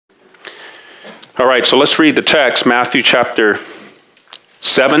right, so let's read the text, Matthew chapter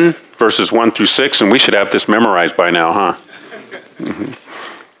 7, verses 1 through 6, and we should have this memorized by now, huh?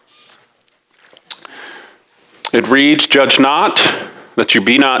 It reads, "Judge not, that you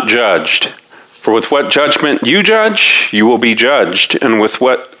be not judged. For with what judgment you judge, you will be judged, and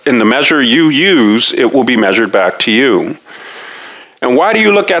in the measure you use, it will be measured back to you. And why do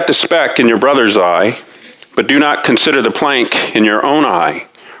you look at the speck in your brother's eye, but do not consider the plank in your own eye?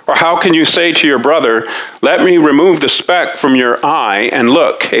 Or how can you say to your brother, 'Let me remove the speck from your eye,' and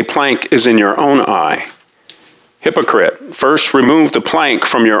look, a plank is in your own eye? Hypocrite, first remove the plank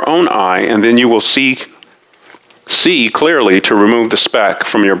from your own eye, and then you will see clearly to remove the speck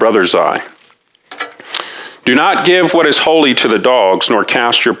from your brother's eye. Do not give what is holy to the dogs, nor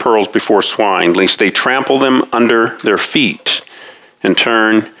cast your pearls before swine, lest they trample them under their feet and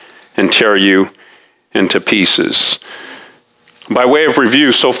turn and tear you into pieces." By way of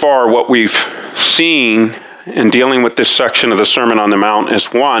review, so far what we've seen in dealing with this section of the Sermon on the Mount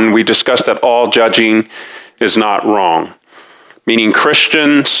is, one, we discussed that all judging is not wrong, meaning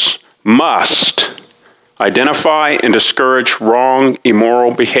Christians must identify and discourage wrong,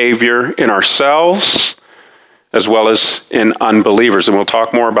 immoral behavior in ourselves as well as in unbelievers. And we'll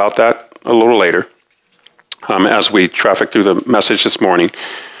talk more about that a little later as we traffic through the message this morning.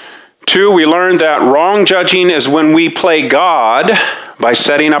 Two, we learned that wrong judging is when we play God by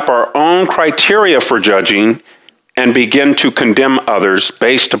setting up our own criteria for judging and begin to condemn others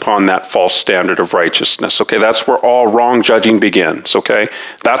based upon that false standard of righteousness. Okay, that's where all wrong judging begins, okay?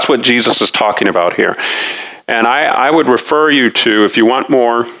 That's what Jesus is talking about here. And I would refer you to, if you want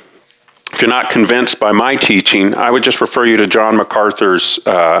more, if you're not convinced by my teaching, I would just refer you to John MacArthur's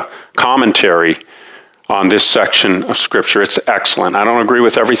commentary on this section of Scripture. It's excellent. I don't agree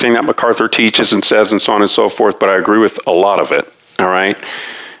with everything that MacArthur teaches and says and so on and so forth, but I agree with a lot of it, all right?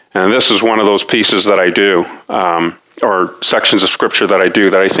 And this is one of those pieces that I do, or sections of Scripture that I do,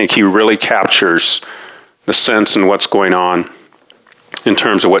 that I think he really captures the sense and what's going on in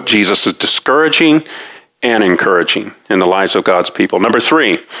terms of what Jesus is discouraging and encouraging in the lives of God's people. Number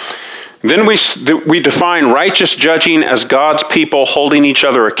three, then we define righteous judging as God's people holding each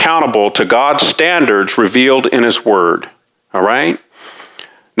other accountable to God's standards revealed in his word. All right?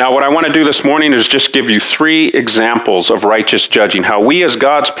 Now, what I want to do this morning is just give you three examples of righteous judging, how we as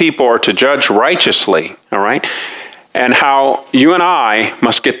God's people are to judge righteously, all right? And how you and I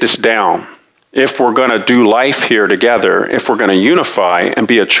must get this down if we're going to do life here together, if we're going to unify and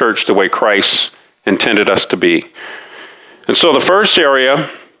be a church the way Christ intended us to be. And so the first area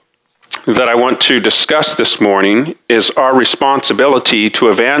that I want to discuss this morning is our responsibility to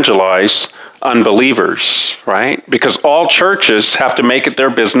evangelize unbelievers, right? Because all churches have to make it their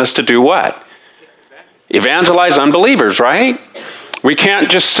business to do what? Evangelize unbelievers, right? We can't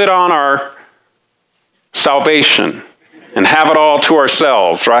just sit on our salvation and have it all to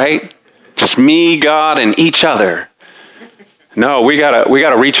ourselves, right? Just me, God, and each other. No, we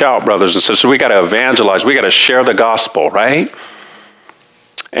gotta reach out, brothers and sisters. We gotta evangelize. We gotta share the gospel, right?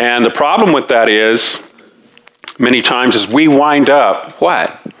 And the problem with that is, many times, is we wind up,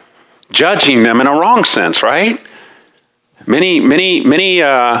 what? Judging them in a wrong sense, right? Many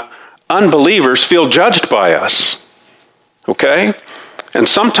unbelievers feel judged by us, okay? And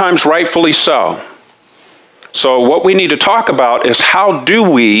sometimes rightfully so. So what we need to talk about is, how do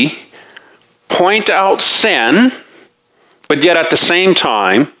we point out sin, but yet at the same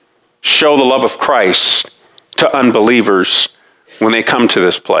time show the love of Christ to unbelievers when they come to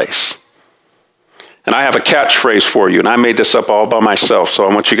this place? And I have a catchphrase for you, and I made this up all by myself, so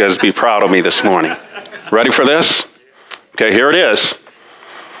I want you guys to be proud of me this morning. Ready for this? Okay, here it is.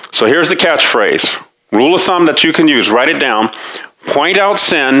 So here's the catchphrase. Rule of thumb that you can use. Write it down. Point out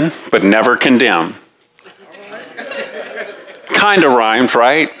sin, but never condemn. Kind of rhymed,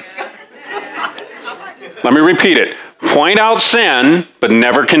 right? Let me repeat it. Point out sin, but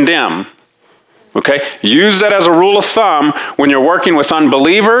never condemn. Okay? Use that as a rule of thumb when you're working with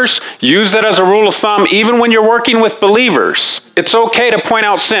unbelievers. Use that as a rule of thumb even when you're working with believers. It's okay to point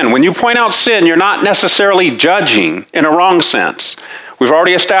out sin. When you point out sin, you're not necessarily judging in a wrong sense. We've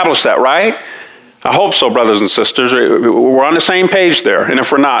already established that, right? I hope so, brothers and sisters. We're on the same page there. And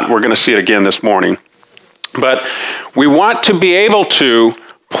if we're not, we're going to see it again this morning. But we want to be able to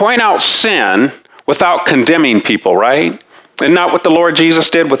point out sin without condemning people, right? And not what the Lord Jesus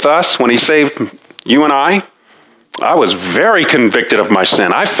did with us when he saved you and I. I was very convicted of my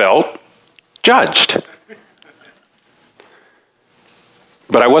sin. I felt judged.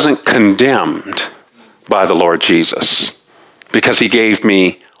 But I wasn't condemned by the Lord Jesus because he gave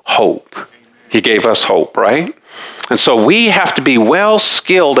me hope. He gave us hope, right? And so we have to be well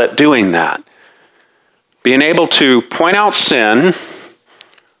skilled at doing that. being able to point out sin,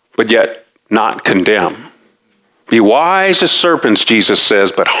 but yet not condemn. Be wise as serpents, Jesus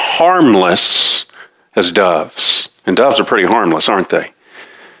says, but harmless as doves. And doves are pretty harmless, aren't they?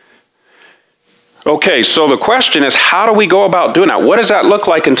 Okay, so the question is, how do we go about doing that? What does that look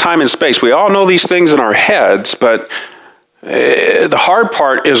like in time and space? We all know these things in our heads, but the hard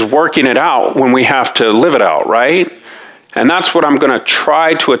part is working it out when we have to live it out, right? And that's what I'm going to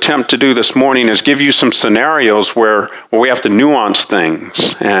try to attempt to do this morning, is give you some scenarios where we have to nuance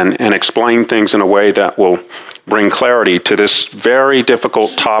things and explain things in a way that will bring clarity to this very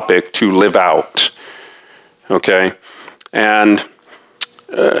difficult topic to live out. Okay? And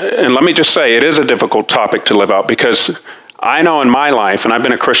let me just say, it is a difficult topic to live out, because I know in my life, and I've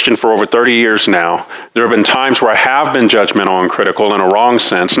been a Christian for over 30 years now, there have been times where I have been judgmental and critical in a wrong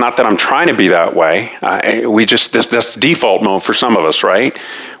sense. Not that I'm trying to be that way. That's default mode for some of us, right?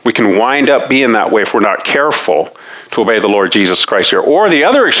 We can wind up being that way if we're not careful to obey the Lord Jesus Christ here. Or the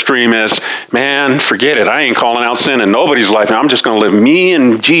other extreme is, man, forget it. I ain't calling out sin in nobody's life, and I'm just going to live me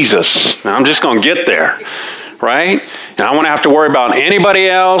and Jesus, and I'm just going to get there. Right? And I don't want to have to worry about anybody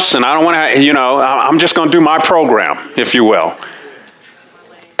else, and I don't want to, I'm just going to do my program, if you will.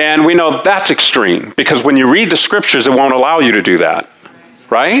 And we know that's extreme, because when you read the scriptures, it won't allow you to do that.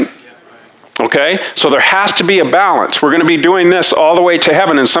 Right? Okay? So there has to be a balance. We're going to be doing this all the way to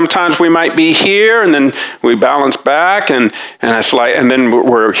heaven, and sometimes we might be here, and then we balance back, and it's like, and then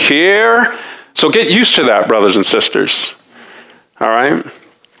we're here. So get used to that, brothers and sisters. All right?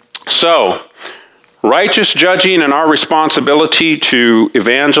 So, righteous judging and our responsibility to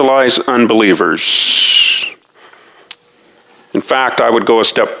evangelize unbelievers. In fact, I would go a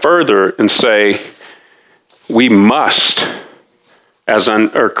step further and say we must, as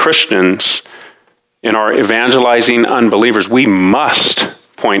Christians, in our evangelizing unbelievers, we must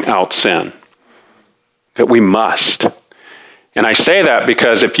point out sin. That we must. And I say that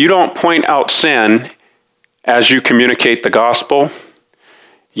because if you don't point out sin as you communicate the gospel,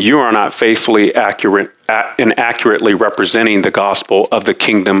 you are not faithfully accurate and accurately representing the gospel of the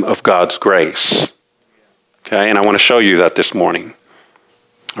kingdom of God's grace. Okay, and I want to show you that this morning.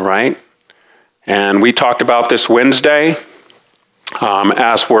 All right? And we talked about this Wednesday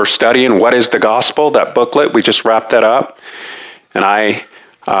as we're studying What is the Gospel, that booklet. We just wrapped that up. And I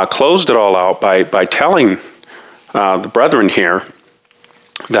closed it all out by telling the brethren here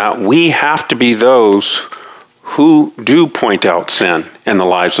that we have to be those who do point out sin in the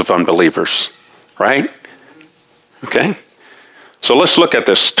lives of unbelievers, right? Okay? So let's look at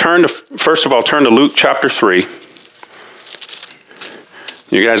this. First of all, turn to Luke chapter 3.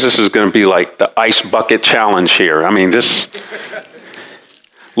 You guys, this is going to be like the ice bucket challenge here. I mean,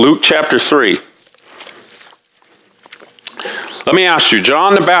 Luke chapter 3. Let me ask you,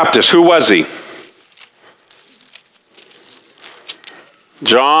 John the Baptist, who was he?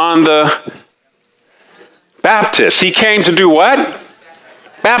 John the Baptist. He came to do what?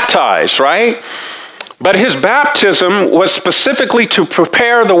 Baptize, right? But his baptism was specifically to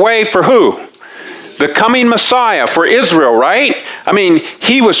prepare the way for who? The coming Messiah, for Israel, right? I mean,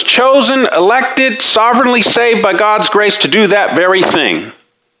 he was chosen, elected, sovereignly saved by God's grace to do that very thing.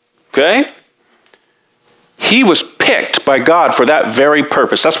 Okay? He was picked by God for that very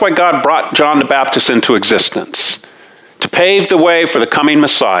purpose. That's why God brought John the Baptist into existence, to pave the way for the coming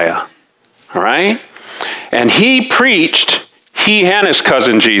Messiah. All right? And he preached, he and his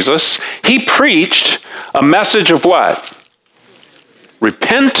cousin Jesus, he preached a message of what?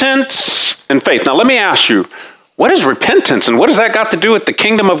 Repentance and faith. Now let me ask you, what is repentance, and what does that got to do with the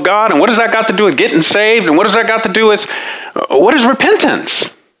kingdom of God, and what does that got to do with getting saved, and what does that got to do with, what is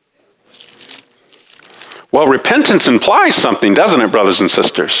repentance? Well, repentance implies something, doesn't it, brothers and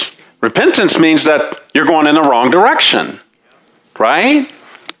sisters? Repentance means that you're going in the wrong direction, right?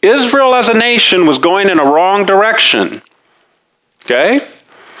 Israel as a nation was going in a wrong direction, okay?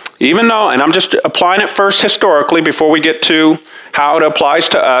 Even though, and I'm just applying it first historically before we get to how it applies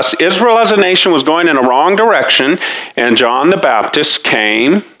to us, Israel as a nation was going in a wrong direction, and John the Baptist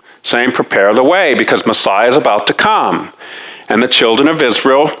came saying, prepare the way, because Messiah is about to come. And the children of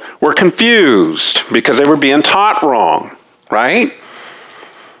Israel were confused because they were being taught wrong, right?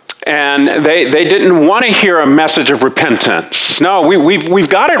 And they didn't want to hear a message of repentance. No, we've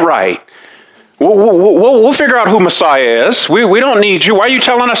got it right. We'll figure out who Messiah is. We don't need you. Why are you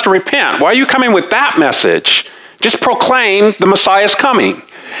telling us to repent? Why are you coming with that message? Just proclaim the Messiah's coming.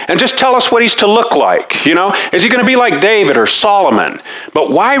 And just tell us what he's to look like. You know, is he going to be like David or Solomon?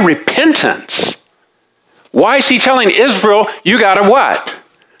 But why repentance? Why is he telling Israel, you got to what?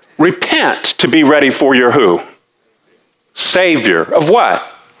 Repent to be ready for your who? Savior of what?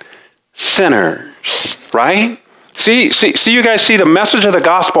 Sinners. right? See, you guys see the message of the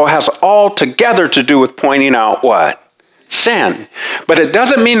gospel has altogether to do with pointing out what? Sin. But it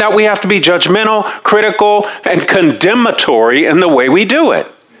doesn't mean that we have to be judgmental, critical, and condemnatory in the way we do it.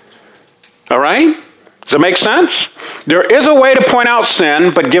 All right? Does it make sense? There is a way to point out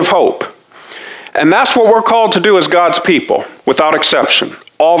sin, but give hope. And that's what we're called to do as God's people, without exception,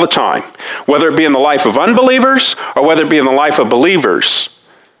 all the time. Whether it be in the life of unbelievers or whether it be in the life of believers.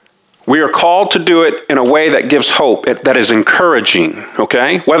 We are called to do it in a way that gives hope, that is encouraging,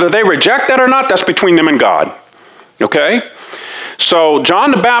 okay? Whether they reject that or not, that's between them and God, okay? So John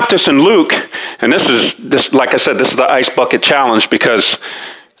the Baptist and Luke, and this, like I said, this is the ice bucket challenge because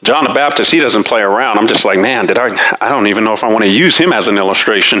John the Baptist, he doesn't play around. I'm just like, man, I don't even know if I want to use him as an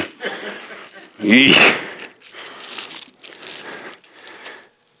illustration.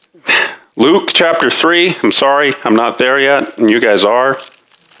 Luke chapter 3, I'm sorry, I'm not there yet, and you guys are.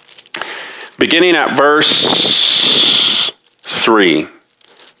 Beginning at verse 3.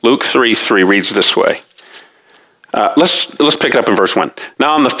 Luke 3:3 reads this way. Let's pick it up in verse 1.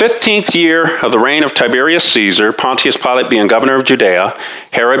 Now in the 15th year of the reign of Tiberius Caesar, Pontius Pilate being governor of Judea,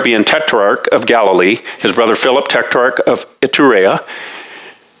 Herod being tetrarch of Galilee, his brother Philip tetrarch of Iturea,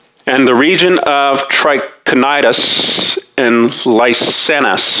 and the region of Trachonitis and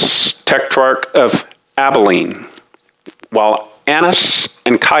Lysanus, tetrarch of Abilene, while Annas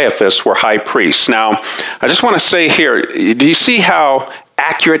and Caiaphas were high priests. Now, I just want to say here, do you see how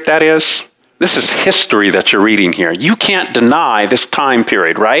accurate that is? This is history that you're reading here. You can't deny this time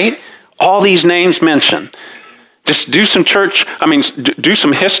period, right? All these names mentioned. Just do some do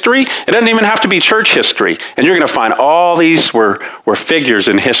some history. It doesn't even have to be church history. And you're going to find all these were figures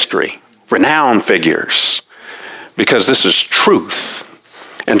in history, renowned figures, because this is truth.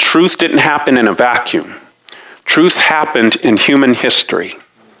 And truth didn't happen in a vacuum. Truth happened in human history,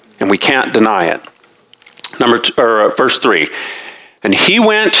 and we can't deny it. Verse 3. And he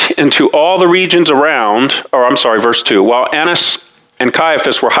went into all the regions around, verse 2. While Annas and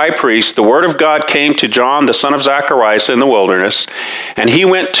Caiaphas were high priests, the word of God came to John, the son of Zacharias, in the wilderness, and he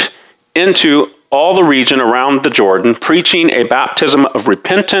went into all the region around the Jordan, preaching a baptism of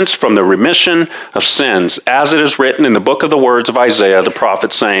repentance from the remission of sins, as it is written in the book of the words of Isaiah the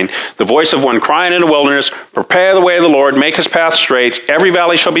prophet, saying, the voice of one crying in the wilderness, prepare the way of the Lord, make his path straight, every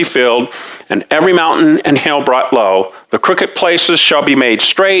valley shall be filled, and every mountain and hill brought low. The crooked places shall be made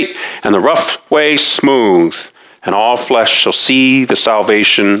straight, and the rough way smooth, and all flesh shall see the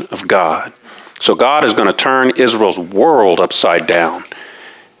salvation of God. So God is going to turn Israel's world upside down.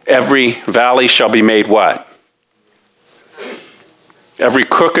 Every valley shall be made what? Every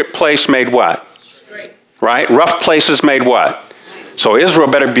crooked place made what? Straight. Right? Rough places made what? So Israel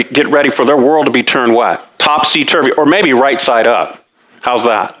better get ready for their world to be turned what? Topsy-turvy, or maybe right side up. How's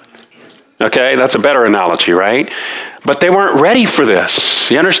that? Okay, that's a better analogy, right? But they weren't ready for this.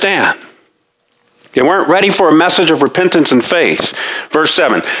 You understand? They weren't ready for a message of repentance and faith. Verse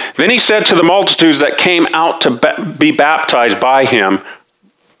 7. Then he said to the multitudes that came out to be baptized by him,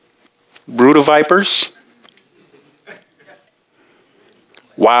 brood of vipers?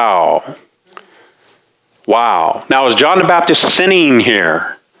 Wow. Now, is John the Baptist sinning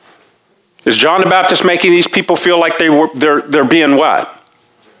here? Is John the Baptist making these people feel like they're being what?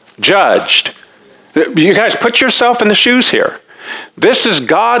 Judged. You guys, put yourself in the shoes here. This is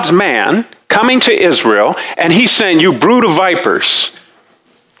God's man coming to Israel, and he's saying, you brood of vipers.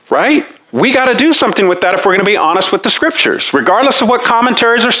 Right? We got to do something with that if we're going to be honest with the scriptures. Regardless of what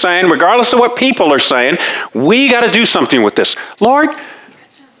commentaries are saying, regardless of what people are saying, we got to do something with this. Lord,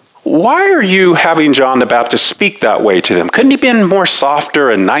 why are you having John the Baptist speak that way to them? Couldn't he have been more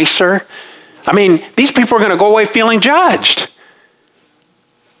softer and nicer? I mean, these people are going to go away feeling judged.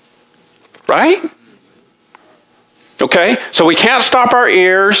 Right? Okay, so we can't stop our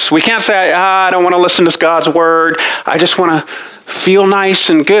ears. We can't say, I don't want to listen to God's word. I just want to feel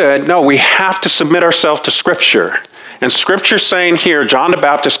nice and good. No, we have to submit ourselves to Scripture. And Scripture's saying here, John the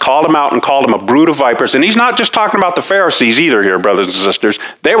Baptist called him out and called him a brood of vipers. And he's not just talking about the Pharisees either here, brothers and sisters.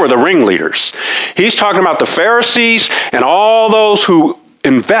 They were the ringleaders. He's talking about the Pharisees and all those who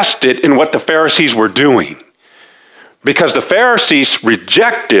invested in what the Pharisees were doing. Because the Pharisees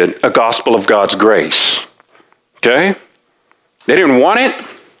rejected a gospel of God's grace. Okay? They didn't want it.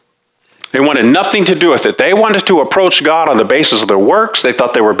 They wanted nothing to do with it. They wanted to approach God on the basis of their works. They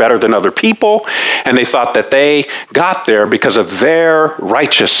thought they were better than other people. And they thought that they got there because of their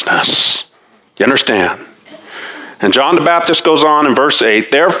righteousness. You understand? And John the Baptist goes on in verse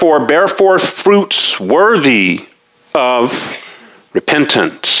 8, therefore bear forth fruits worthy of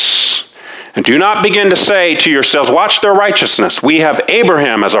repentance. And do not begin to say to yourselves, watch their righteousness. We have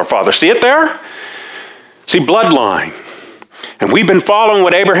Abraham as our father. See it there? See, bloodline. And we've been following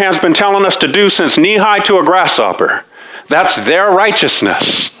what Abraham's been telling us to do since knee-high to a grasshopper. That's their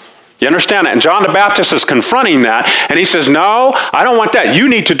righteousness. You understand that? And John the Baptist is confronting that, and he says, no, I don't want that. You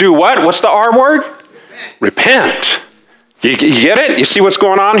need to do what? What's the R word? Repent. You get it? You see what's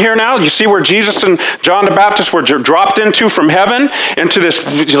going on here now? You see where Jesus and John the Baptist were dropped into from heaven? Into this,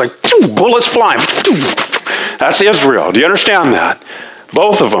 like, bullets flying. That's Israel. Do you understand that?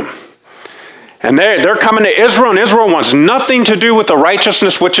 Both of them. And they're coming to Israel, and Israel wants nothing to do with the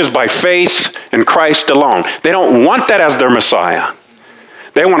righteousness which is by faith in Christ alone. They don't want that as their Messiah.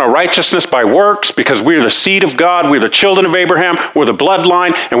 They want a righteousness by works because we're the seed of God, we're the children of Abraham, we're the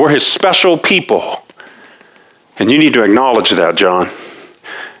bloodline, and we're his special people. And you need to acknowledge that, John.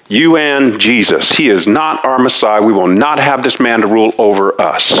 You and Jesus. He is not our Messiah. We will not have this man to rule over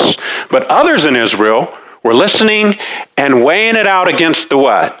us. But others in Israel were listening and weighing it out against the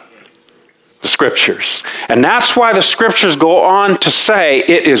what? The scriptures. And that's why the scriptures go on to say,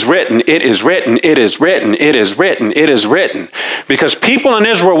 it is written, it is written, it is written, it is written, it is written. Because people in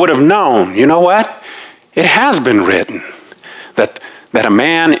Israel would have known, you know what? It has been written that a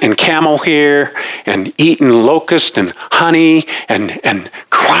man in camel hair and eating locust and honey and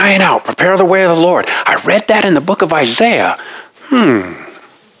crying out, prepare the way of the Lord. I read that in the book of Isaiah.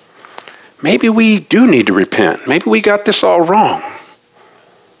 Maybe we do need to repent. Maybe we got this all wrong.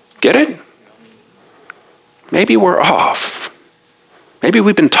 Get it? Maybe we're off. Maybe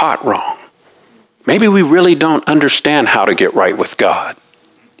we've been taught wrong. Maybe we really don't understand how to get right with God,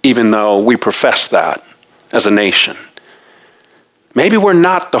 even though we profess that as a nation. Maybe we're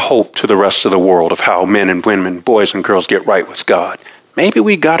not the hope to the rest of the world of how men and women, boys and girls get right with God. Maybe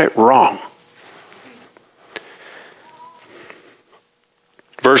we got it wrong.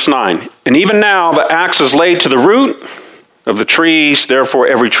 Verse 9, and even now the axe is laid to the root of the trees, therefore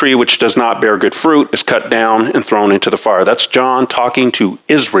every tree which does not bear good fruit is cut down and thrown into the fire. That's John talking to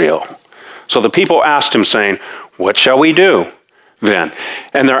Israel. So the people asked him, saying, what shall we do then?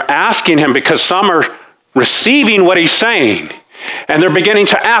 And they're asking him because some are receiving what he's saying. And they're beginning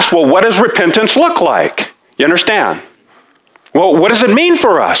to ask, well, what does repentance look like? You understand? Well, what does it mean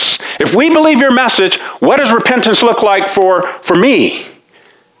for us? If we believe your message, what does repentance look like for me?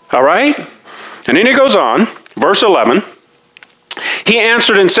 All right? And then he goes on, verse 11. He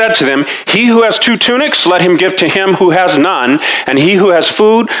answered and said to them, he who has 2 tunics, let him give to him who has none, and he who has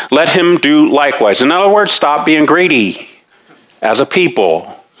food, let him do likewise. In other words, stop being greedy. As a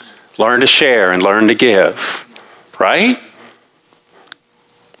people, learn to share and learn to give. Right?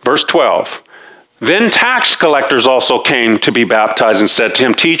 Verse 12. Then tax collectors also came to be baptized and said to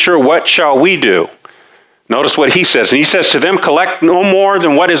him, teacher, what shall we do? Notice what he says. And he says to them, collect no more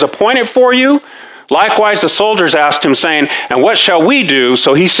than what is appointed for you. Likewise, the soldiers asked him, saying, and what shall we do?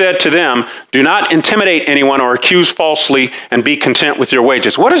 So he said to them, do not intimidate anyone or accuse falsely, and be content with your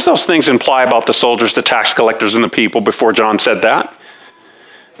wages. What does those things imply about the soldiers, the tax collectors, and the people before John said that?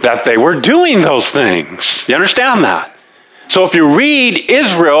 That they were doing those things. You understand that? So if you read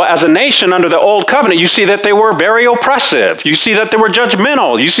Israel as a nation under the old covenant, you see that they were very oppressive. You see that they were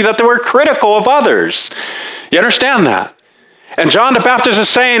judgmental. You see that they were critical of others. You understand that? And John the Baptist is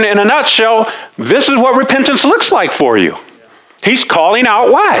saying, in a nutshell, this is what repentance looks like for you. He's calling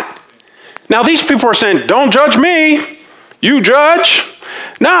out what? Now these people are saying, don't judge me. You judge.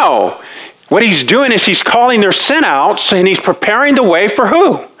 No. What he's doing is he's calling their sin out, and he's preparing the way for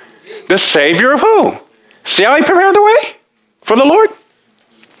who? The Savior of who? See how he prepared the way? For the Lord?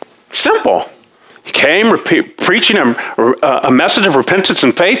 Simple. He came preaching a message of repentance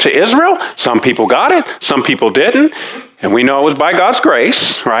and faith to Israel. Some people got it, some people didn't. And we know it was by God's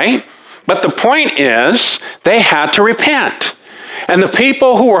grace, right? But the point is, they had to repent. And the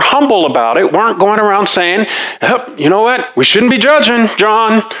people who were humble about it weren't going around saying, you know what? We shouldn't be judging,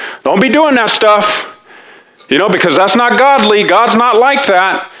 John. Don't be doing that stuff. Because that's not godly. God's not like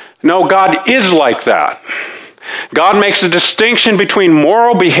that. No, God is like that. God makes a distinction between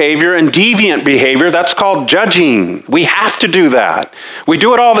moral behavior and deviant behavior. That's called judging. We have to do that. We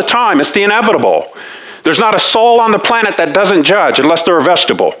do it all the time. It's the inevitable. There's not a soul on the planet that doesn't judge unless they're a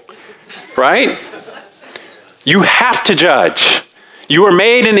vegetable, right? You have to judge. You are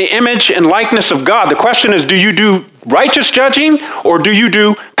made in the image and likeness of God. The question is, do you do righteous judging or do you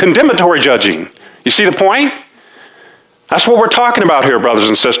do condemnatory judging? You see the point? That's what we're talking about here, brothers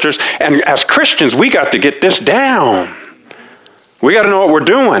and sisters. And as Christians, we got to get this down. We got to know what we're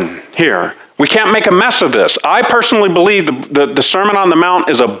doing here. We can't make a mess of this. I personally believe the Sermon on the Mount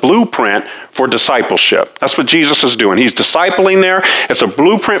is a blueprint for discipleship. That's what Jesus is doing. He's discipling there. It's a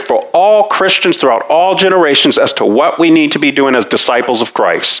blueprint for all Christians throughout all generations as to what we need to be doing as disciples of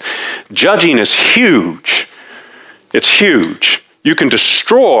Christ. Judging is huge. It's huge. You can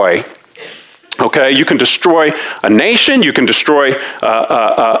destroy, you can destroy a nation, you can destroy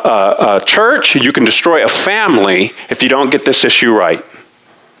a church, you can destroy a family if you don't get this issue right.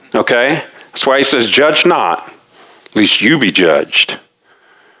 Okay? That's why he says, judge not, lest you be judged.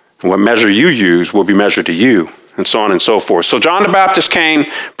 And what measure you use will be measured to you, and so on and so forth. So John the Baptist came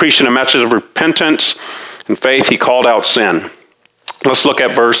preaching a message of repentance and faith. He called out sin. Let's look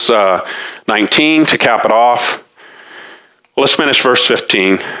at verse 19 to cap it off. Let's finish verse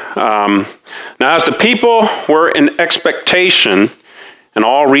 15. Now as the people were in expectation and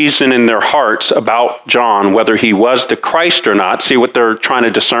all reason in their hearts about John, whether he was the Christ or not. See what they're trying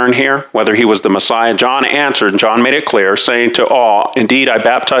to discern here? Whether he was the Messiah. John answered, and John made it clear, saying to all, indeed, I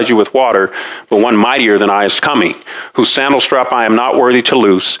baptize you with water, but one mightier than I is coming, whose sandal strap I am not worthy to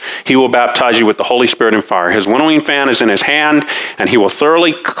loose. He will baptize you with the Holy Spirit and fire. His winnowing fan is in his hand, and he will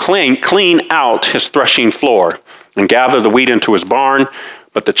thoroughly clean out his threshing floor and gather the wheat into his barn,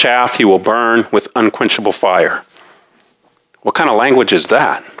 but the chaff he will burn with unquenchable fire. What kind of language is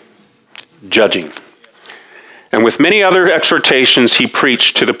that? Judging. And with many other exhortations he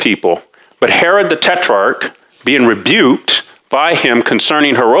preached to the people. But Herod the Tetrarch, being rebuked by him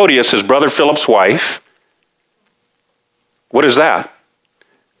concerning Herodias, his brother Philip's wife, what is that?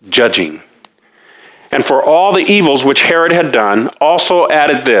 Judging. And for all the evils which Herod had done, also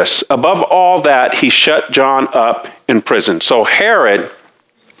added this. Above all that, he shut John up in prison. So Herod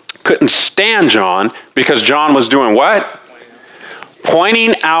couldn't stand John because John was doing what?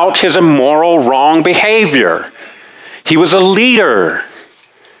 Pointing out his immoral, wrong behavior. He was a leader.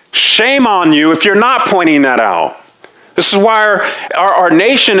 Shame on you if you're not pointing that out. This is why our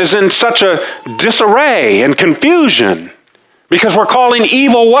nation is in such a disarray and confusion. Because we're calling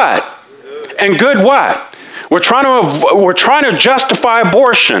evil what? And good what? We're trying to justify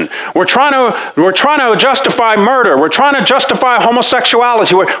abortion. We're trying to justify murder. We're trying to justify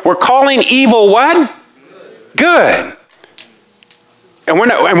homosexuality. We're calling evil what? Good. And we're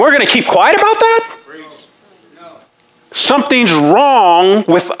going to keep quiet about that? Something's wrong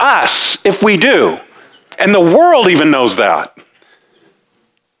with us if we do. And the world even knows that.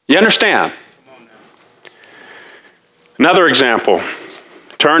 You understand? Another example.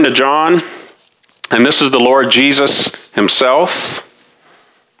 Turn to John, and this is the Lord Jesus himself.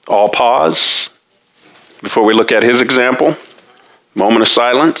 All pause before we look at his example. Moment of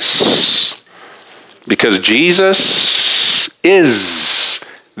silence. Because Jesus is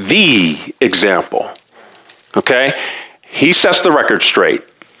the example. Okay? He sets the record straight.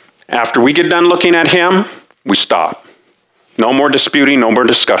 After we get done looking at him, we stop. No more disputing, no more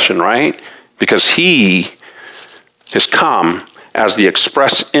discussion, right? Because he has come as the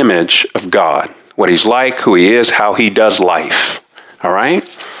express image of God. What he's like, who he is, how he does life. All right?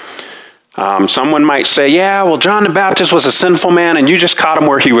 Someone might say, yeah, well, John the Baptist was a sinful man and you just caught him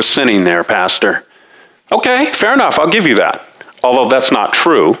where he was sinning there, Pastor. Okay, fair enough. I'll give you that. Although that's not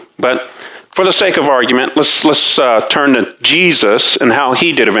true. But for the sake of argument, let's turn to Jesus and how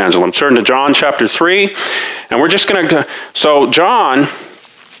he did evangelism. Turn to John chapter 3. And we're just going to... So John,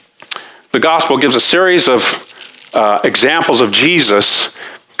 the gospel gives a series of examples of Jesus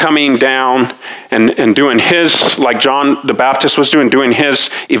coming down and doing his, like John the Baptist was doing his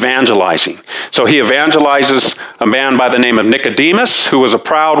evangelizing. So he evangelizes a man by the name of Nicodemus, who was a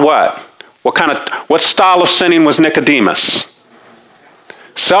proud what? What style of sinning was Nicodemus?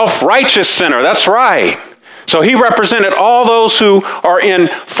 Self-righteous sinner, that's right. So he represented all those who are in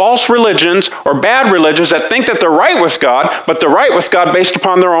false religions or bad religions that think that they're right with God, but they're right with God based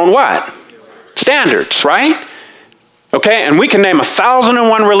upon their own what? Standards, right? Okay, and we can name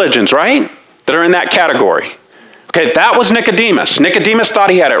 1,001 religions, right? That are in that category. Okay, that was Nicodemus. Nicodemus thought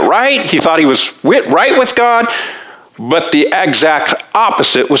he had it right. He thought he was right with God, but the exact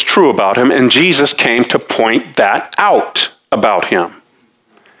opposite was true about him, and Jesus came to point that out about him.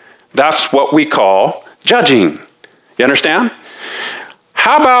 That's what we call judging. You understand?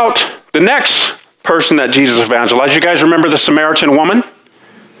 How about the next person that Jesus evangelized? You guys remember the Samaritan woman?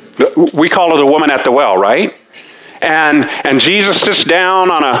 We call her the woman at the well, right? And Jesus sits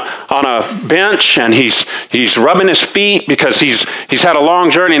down on a bench and he's rubbing his feet because he's had a long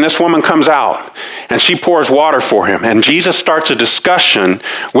journey, and this woman comes out and she pours water for him. And Jesus starts a discussion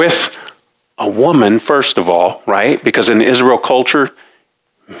with a woman, first of all, right? Because in Israel culture,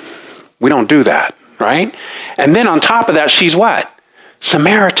 we don't do that, right? And then on top of that, she's what?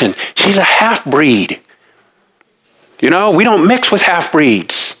 Samaritan. She's a half-breed. We don't mix with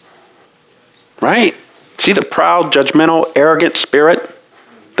half-breeds. Right? See the proud, judgmental, arrogant spirit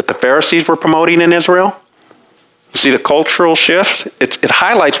that the Pharisees were promoting in Israel? You see the cultural shift? It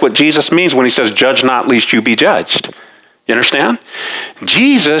highlights what Jesus means when he says, judge not, lest you be judged. You understand?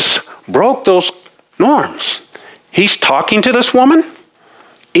 Jesus broke those norms. He's talking to this woman,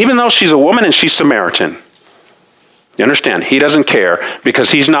 even though she's a woman and she's Samaritan. You understand? He doesn't care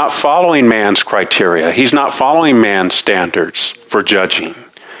because he's not following man's criteria. He's not following man's standards for judging.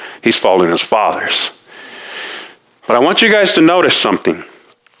 He's following his Father's. But I want you guys to notice something.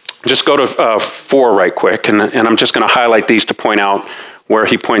 Just go to 4 right quick, and I'm just going to highlight these to point out where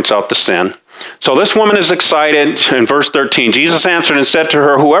he points out the sin. So this woman is excited. In verse 13, Jesus answered and said to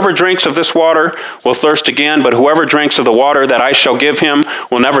her, whoever drinks of this water will thirst again, but whoever drinks of the water that I shall give him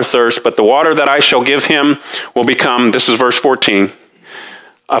will never thirst, but the water that I shall give him will become, this is verse 14,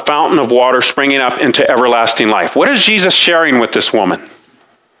 a fountain of water springing up into everlasting life. What is Jesus sharing with this woman?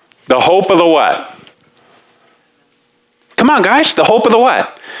 The hope of the what? Come on, guys. The hope of the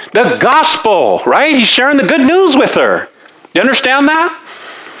what? The gospel, right? He's sharing the good news with her. You understand that?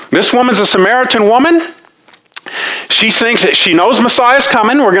 This woman's a Samaritan woman. She thinks that she knows Messiah's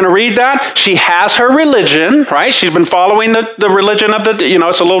coming. We're going to read that. She has her religion, right? She's been following the religion of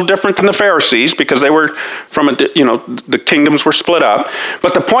it's a little different than the Pharisees because they were from the kingdoms were split up.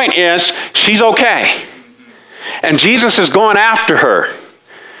 But the point is, she's okay. And Jesus is going after her,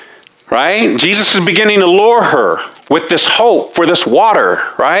 right? Jesus is beginning to lure her with this hope for this water,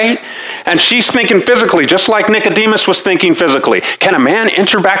 right? And she's thinking physically, just like Nicodemus was thinking physically. Can a man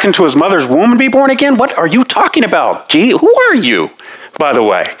enter back into his mother's womb and be born again? What are you talking about? Gee, who are you, by the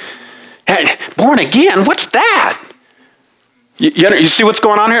way? Hey, born again? What's that? You see what's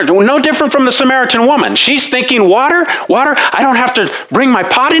going on here? No different from the Samaritan woman. She's thinking, water? I don't have to bring my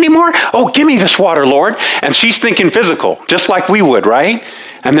pot anymore? Oh, give me this water, Lord. And she's thinking physical, just like we would, right?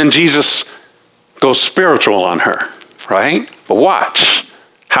 And then Jesus goes spiritual on her, right? But watch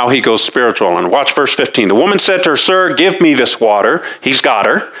how he goes spiritual on her. Watch verse 15. The woman said to her, sir, give me this water. He's got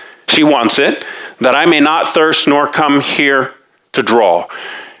her. She wants it, that I may not thirst nor come here to draw.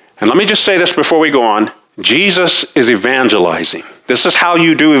 And let me just say this before we go on. Jesus is evangelizing. This is how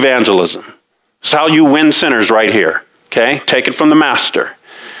you do evangelism. This is how you win sinners right here. Okay? Take it from the master.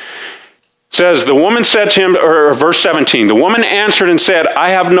 It says, the woman said to him, or verse 17, the woman answered and said,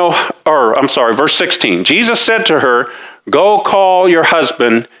 verse 16. Jesus said to her, go call your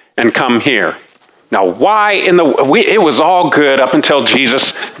husband and come here. Now, why it was all good up until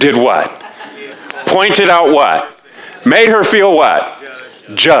Jesus did what? Pointed out what? Made her feel what?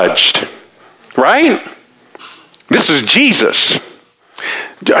 Judged. Right? This is Jesus.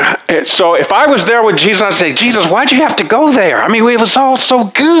 So if I was there with Jesus, I'd say, Jesus, why'd you have to go there? I mean, it was all so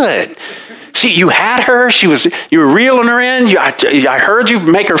good. See, you had her. You were reeling her in. I heard you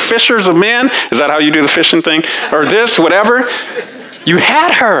make her fishers of men. Is that how you do the fishing thing? Or this, whatever. You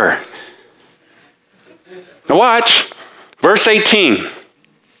had her. Now watch. Verse 18.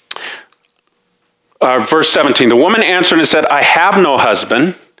 Verse 17. The woman answered and said, I have no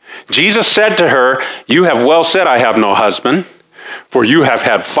husband. Jesus said to her, you have well said, I have no husband. For you have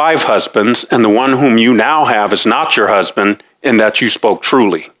had 5 husbands, and the one whom you now have is not your husband, in that you spoke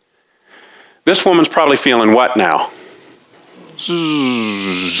truly. This woman's probably feeling what now?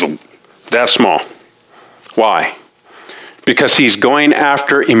 That small. Why? Because he's going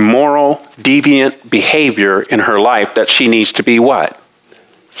after immoral, deviant behavior in her life that she needs to be what?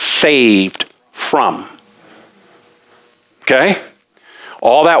 Saved from. Okay?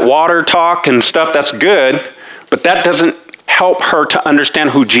 All that water talk and stuff, that's good, but that doesn't help her to understand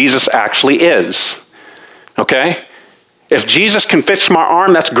who Jesus actually is. Okay? If Jesus can fix my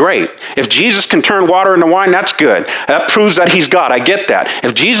arm, that's great. If Jesus can turn water into wine, that's good. That proves that he's God. I get that.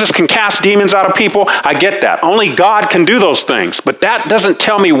 If Jesus can cast demons out of people, I get that. Only God can do those things. But that doesn't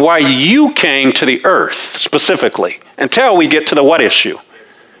tell me why you came to the earth specifically until we get to the what issue?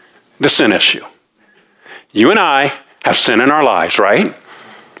 The sin issue. You and I have sin in our lives, right?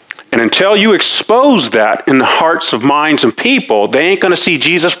 And until you expose that in the hearts of minds and people, they ain't going to see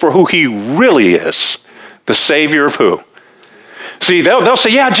Jesus for who he really is. The Savior of who? See, they'll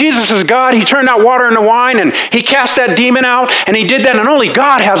say, yeah, Jesus is God. He turned that water into wine, and he cast that demon out, and he did that, and only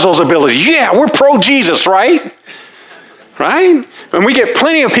God has those abilities. Yeah, we're pro-Jesus, right? Right? And we get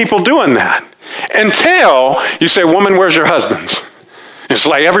plenty of people doing that. Until you say, woman, where's your husbands? It's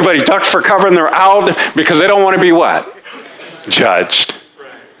like everybody ducks for cover, and they're out because they don't want to be what? Judged.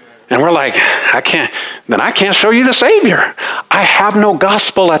 And we're like, I can't show you the Savior. I have no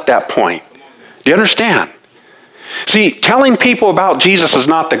gospel at that point. Do you understand? See, telling people about Jesus is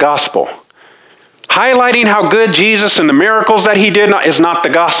not the gospel. Highlighting how good Jesus and the miracles that he did is not the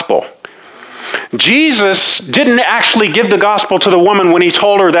gospel. Jesus didn't actually give the gospel to the woman when he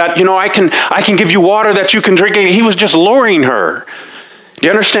told her that, I can give you water that you can drink. He was just luring her. Do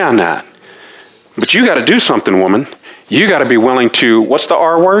you understand that? But you got to do something, woman. You got to be willing to, what's the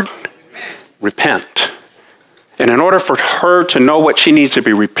R word? Repent. And in order for her to know what she needs to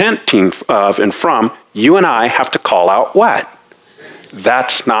be repenting of and from, you and I have to call out what?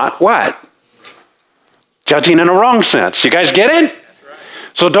 That's not what? Judging in a wrong sense. You guys get it?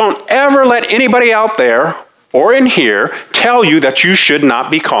 So don't ever let anybody out there or in here tell you that you should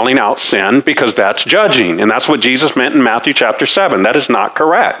not be calling out sin, because that's judging. And that's what Jesus meant in Matthew chapter 7. That is not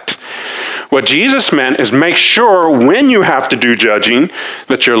correct. What Jesus meant is make sure when you have to do judging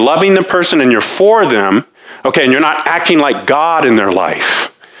that you're loving the person and you're for them, okay, and you're not acting like God in their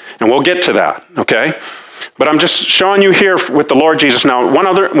life. And we'll get to that, okay? But I'm just showing you here with the Lord Jesus. Now, one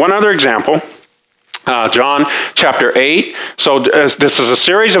other example. John chapter 8. So this is a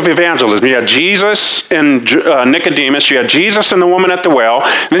series of evangelism. You had Jesus and Nicodemus. You had Jesus and the woman at the well.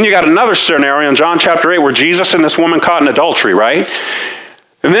 Then you got another scenario in John chapter 8 where Jesus and this woman caught in adultery, right?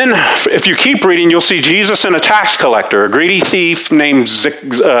 And then if you keep reading, you'll see Jesus and a tax collector, a greedy thief named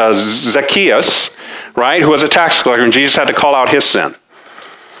Zacchaeus, right, who was a tax collector, and Jesus had to call out his sin.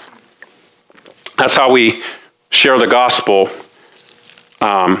 That's how we share the gospel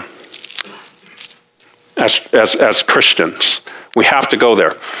as Christians. We have to go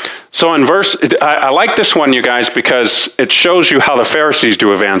there. So in I like this one, you guys, because it shows you how the Pharisees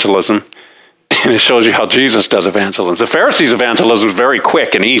do evangelism, and it shows you how Jesus does evangelism. The Pharisees' evangelism is very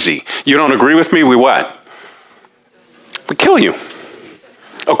quick and easy. You don't agree with me, we what? We kill you.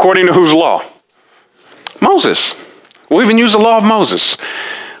 According to whose law? Moses. We'll even use the law of Moses.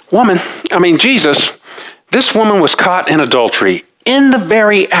 Jesus, this woman was caught in adultery in the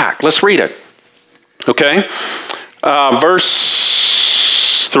very act. Let's read it. Okay,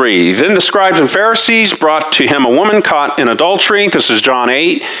 verse 3. Then the scribes and Pharisees brought to him a woman caught in adultery. This is John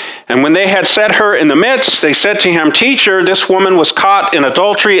 8. And when they had set her in the midst, they said to him, Teacher, this woman was caught in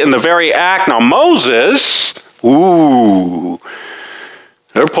adultery in the very act. Now Moses, they're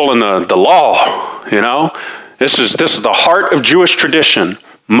pulling the law, This is the heart of Jewish tradition,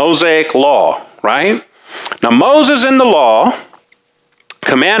 Mosaic law, right? Now Moses in the law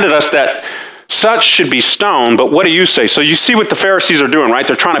commanded us that such should be stoned, but what do you say? So you see what the Pharisees are doing, right?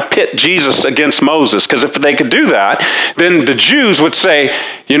 They're trying to pit Jesus against Moses, because if they could do that, then the Jews would say,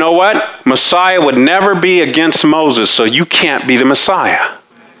 you know what? Messiah would never be against Moses, so you can't be the Messiah.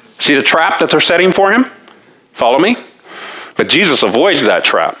 See the trap that they're setting for him? Follow me? But Jesus avoids that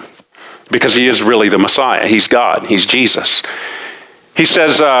trap, because he is really the Messiah. He's God. He's Jesus. He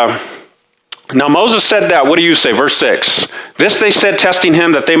says, now Moses said that. What do you say? Verse 6. This they said, testing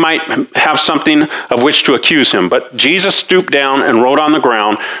him, that they might have something of which to accuse him. But Jesus stooped down and wrote on the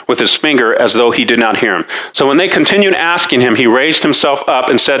ground with his finger as though he did not hear him. So when they continued asking him, he raised himself up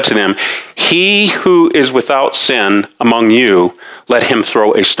and said to them, He who is without sin among you, let him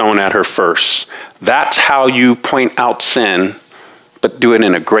throw a stone at her first. That's how you point out sin, but do it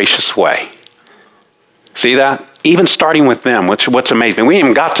in a gracious way. See that? Even starting with them, what's amazing. We ain't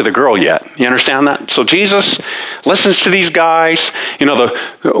even got to the girl yet. You understand that? So Jesus listens to these guys,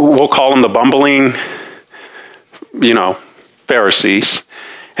 we'll call them the bumbling, Pharisees.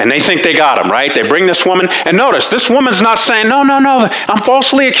 And they think they got him, right? They bring this woman. And notice, this woman's not saying, no, I'm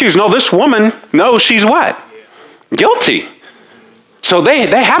falsely accused. No, this woman knows she's what? Guilty. So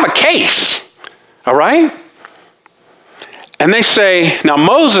they have a case, all right? And they say, now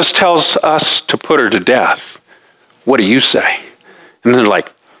Moses tells us to put her to death. What do you say? And they're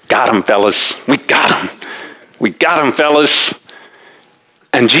like, got him, fellas. We got him. We got him, fellas.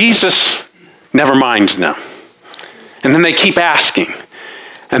 And Jesus never minds them. And then they keep asking.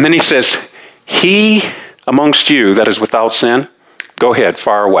 And then he says, he amongst you that is without sin, go ahead,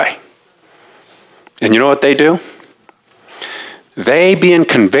 far away. And you know what they do? They, being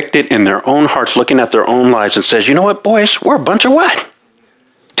convicted in their own hearts, looking at their own lives, and says, you know what, boys, we're a bunch of what?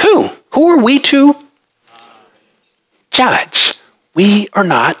 Two. Who are we to judge? We are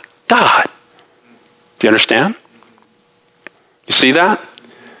not God. Do you understand? You see that?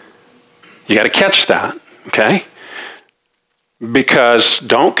 You got to catch that, okay? Because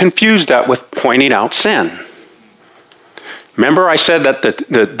don't confuse that with pointing out sin. Remember I said that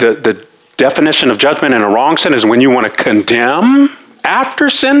the definition of judgment in a wrong sin is when you want to condemn after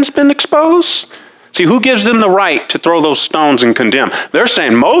sin's been exposed. See, who gives them the right to throw those stones and condemn? They're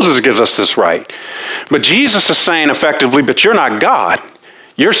saying Moses gives us this right. But Jesus is saying effectively, but you're not God.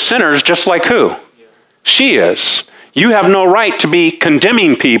 You're sinners just like who? She is. You have no right to be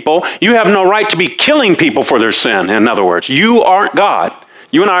condemning people. You have no right to be killing people for their sin. In other words, you aren't God.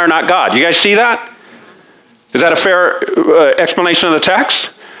 You and I are not God. You guys see that? Is that a fair explanation of the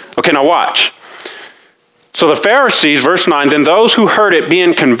text? Okay, now watch. So the Pharisees, verse 9, then those who heard it,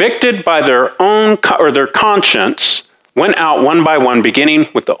 being convicted by their own or their conscience, went out one by one, beginning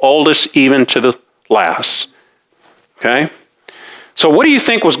with the oldest even to the last. Okay? So what do you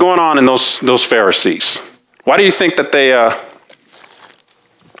think was going on in those Pharisees? Why do you think that they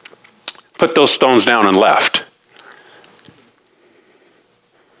put those stones down and left?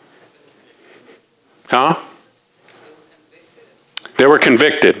 Huh? They were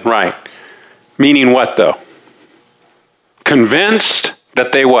convicted, right. Meaning what, though? Convinced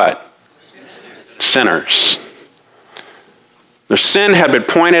that they what? Sinners. Their sin had been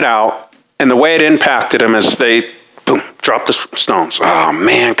pointed out, and the way it impacted them is they, boom, dropped the stones. Oh,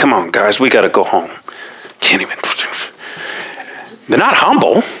 man, come on, guys, we got to go home. Can't even. They're not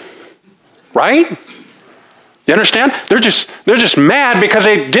humble, right? You understand? They're just mad because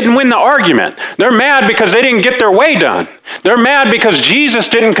they didn't win the argument. They're mad because they didn't get their way done. They're mad because Jesus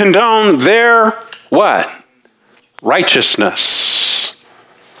didn't condone their what? Righteousness.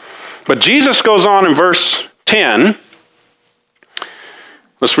 But Jesus goes on in verse 10.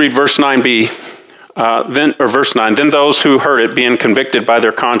 Let's read verse 9b. Verse 9, then those who heard it, being convicted by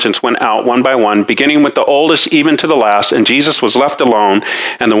their conscience, went out one by one, beginning with the oldest even to the last, and Jesus was left alone,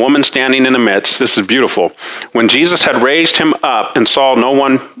 and the woman standing in the midst. This is beautiful. When Jesus had raised him up and saw no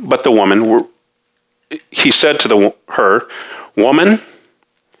one but the woman, he said to her, woman,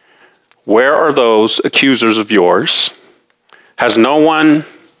 where are those accusers of yours? Has no one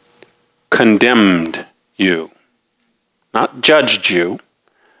condemned you? Not judged you.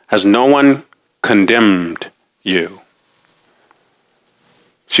 Has no one condemned you?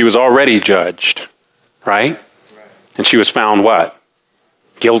 She was already judged, right? And she was found what?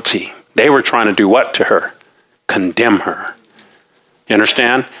 Guilty. They were trying to do what to her? Condemn her. You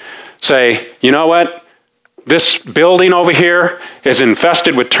understand? Say, you know what? This building over here is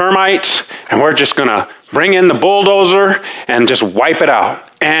infested with termites, and we're just going to bring in the bulldozer and just wipe it out.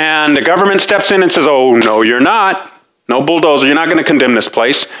 And the government steps in and says, oh, no, you're not. No bulldozer. You're not going to condemn this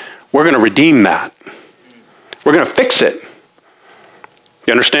place. We're going to redeem that. We're going to fix it.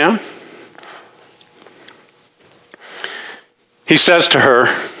 You understand? He says to her,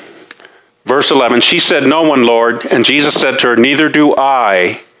 verse 11, she said, no one, Lord. And Jesus said to her, neither do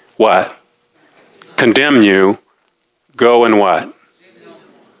I, what? Condemn you. Go and what?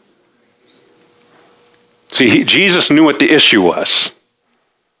 See, Jesus knew what the issue was.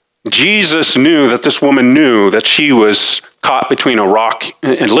 Jesus knew that this woman knew that she was caught between a rock,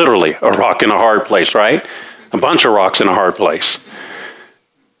 and literally a rock in a hard place, right? A bunch of rocks in a hard place,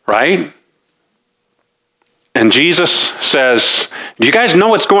 right? And Jesus says, do you guys know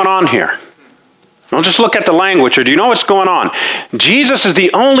what's going on here? Don't just look at the language, or do you know what's going on? Jesus is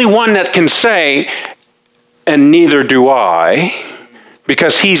the only one that can say, and neither do I,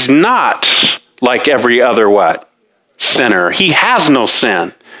 because he's not like every other what? Sinner. He has no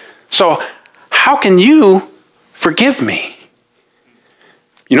sin. So how can you forgive me?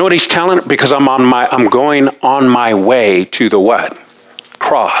 You know what he's telling her? Because I'm going on my way to the what?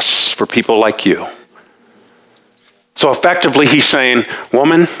 Cross for people like you. So effectively he's saying,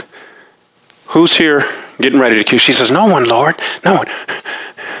 woman, who's here getting ready to accuse? She says, no one, Lord, no one.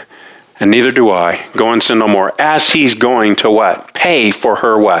 And neither do I. Go and sin no more. As he's going to what? Pay for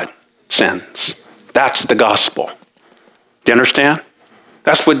her what? Sins. That's the gospel. Do you understand?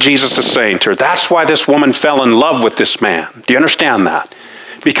 That's what Jesus is saying to her. That's why this woman fell in love with this man. Do you understand that?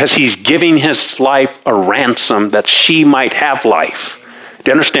 Because he's giving his life a ransom that she might have life. Do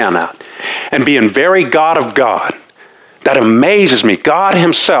you understand that? And being very God of God, that amazes me. God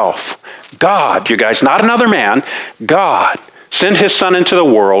himself, God, you guys, not another man, God sent his son into the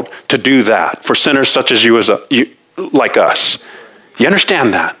world to do that for sinners such as you, like us. You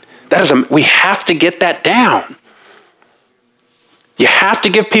understand that? We have to get that down. You have to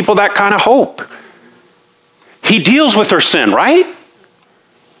give people that kind of hope. He deals with her sin, right?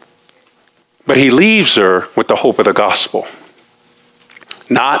 But he leaves her with the hope of the gospel.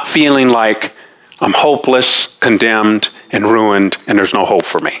 Not feeling like I'm hopeless, condemned, and ruined, and there's no hope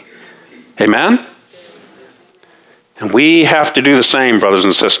for me. Amen? And we have to do the same, brothers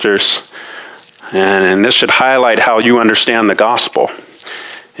and sisters. And this should highlight how you understand the gospel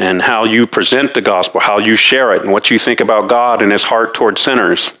and how you present the gospel, how you share it, and what you think about God and his heart toward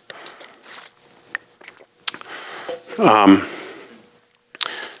sinners.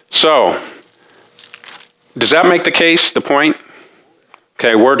 So, does that make the case, the point?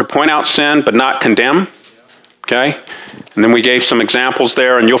 Okay, we're to point out sin but not condemn. Okay? And then we gave some examples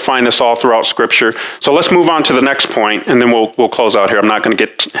there, and you'll find this all throughout Scripture. So let's move on to the next point, and then we'll close out here. I'm not going to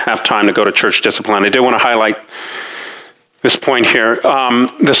have time to go to church discipline. I did want to highlight this point here.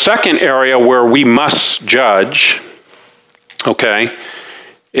 The second area where we must judge, okay,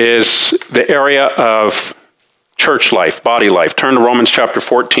 is the area of church life, body life. Turn to Romans chapter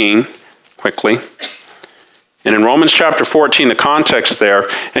 14 quickly. And in Romans chapter 14, the context there,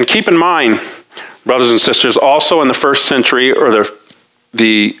 and keep in mind, brothers and sisters, also in the first century, or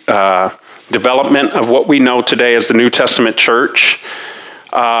the development of what we know today as the New Testament church,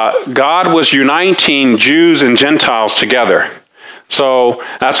 God was uniting Jews and Gentiles together. So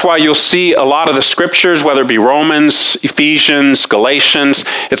that's why you'll see a lot of the scriptures, whether it be Romans, Ephesians, Galatians,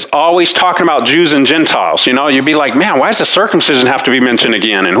 it's always talking about Jews and Gentiles. You know, you'd be like, man, why does the circumcision have to be mentioned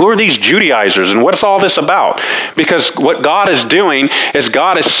again? And who are these Judaizers? And what's all this about? Because what God is doing is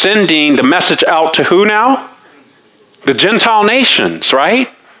God is sending the message out to who now? The Gentile nations, right?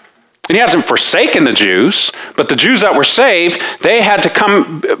 And he hasn't forsaken the Jews, but the Jews that were saved, they had to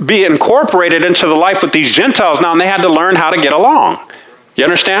come be incorporated into the life with these Gentiles now, and they had to learn how to get along. You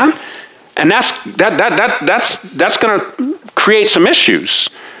understand? And that's going to create some issues.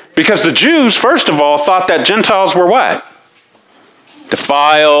 Because the Jews, first of all, thought that Gentiles were what?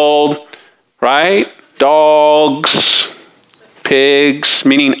 Defiled, right? Dogs, pigs,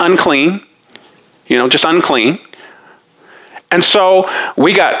 meaning unclean. You know, just unclean. And so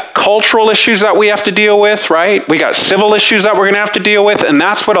we got cultural issues that we have to deal with, right? We got civil issues that we're going to have to deal with, and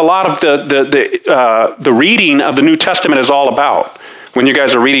that's what a lot of the reading of the New Testament is all about when you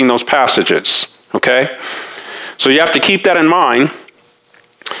guys are reading those passages, okay? So you have to keep that in mind.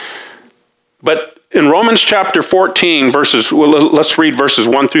 But in Romans chapter 14, let's read verses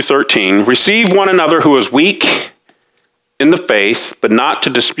 1 through 13. Receive one another who is weak in the faith, but not to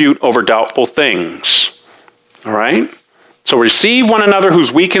dispute over doubtful things, all right? So receive one another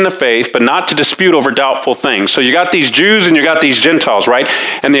who's weak in the faith, but not to dispute over doubtful things. So you got these Jews and you got these Gentiles, right?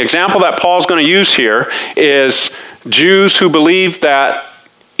 And the example that Paul's going to use here is Jews who believe that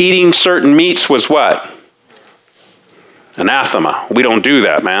eating certain meats was what? Anathema. We don't do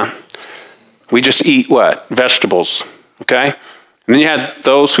that, man. We just eat what? Vegetables, okay? And then you had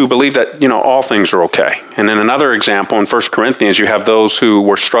those who believe that, all things are okay. And then another example in 1 Corinthians, you have those who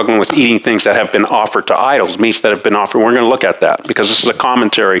were struggling with eating things that have been offered to idols, meats that have been offered. We're going to look at that because this is a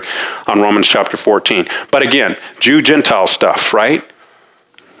commentary on Romans chapter 14. But again, Jew-Gentile stuff, right?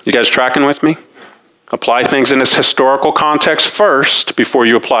 You guys tracking with me? Apply things in this historical context first before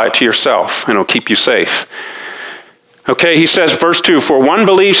you apply it to yourself, and it'll keep you safe. Okay, he says, verse 2, for one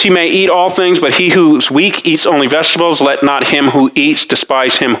believes he may eat all things, but he who's weak eats only vegetables. Let not him who eats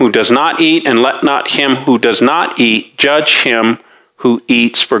despise him who does not eat, and let not him who does not eat judge him who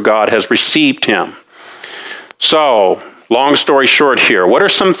eats, for God has received him. So, long story short here, what are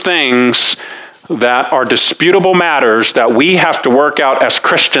some things that are disputable matters that we have to work out as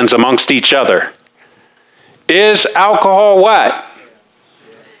Christians amongst each other? Is alcohol what?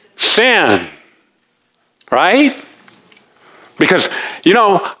 Sin. Right? Because,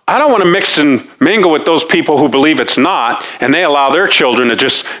 I don't want to mix and mingle with those people who believe it's not, and they allow their children to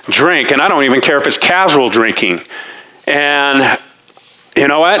just drink, and I don't even care if it's casual drinking. And you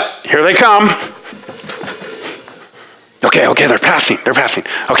know what? Here they come. Okay, they're passing.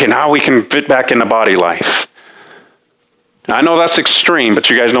 Okay, now we can fit back into body life. I know that's extreme, but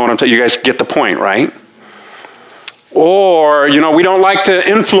you guys know what I'm saying. You guys get the point, right? Or, we don't like to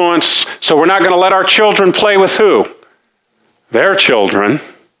influence, so we're not going to let our children play with who? Their children.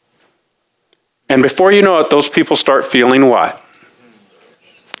 And before you know it, those people start feeling what?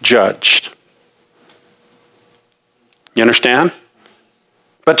 Judged. You understand?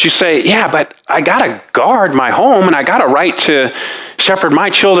 But you say, yeah, but I got to guard my home and I got a right to shepherd my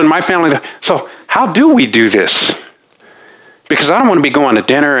children, my family. So how do we do this? Because I don't want to be going to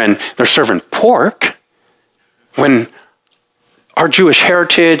dinner and they're serving pork when our Jewish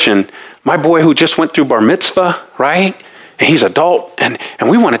heritage and my boy who just went through bar mitzvah, right? And he's adult, and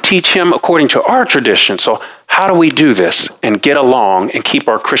we want to teach him according to our tradition. So how do we do this and get along and keep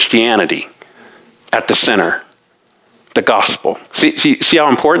our Christianity at the center, the gospel? See how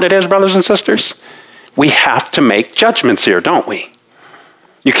important it is, brothers and sisters? We have to make judgments here, don't we?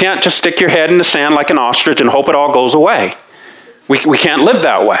 You can't just stick your head in the sand like an ostrich and hope it all goes away. We can't live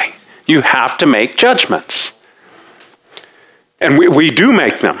that way. You have to make judgments. And we do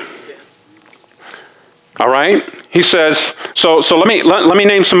make them. All right? He says, so let me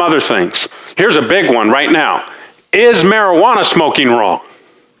name some other things. Here's a big one right now. Is marijuana smoking wrong?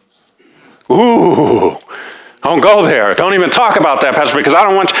 Ooh, Don't go there. Don't even talk about that, Pastor, because I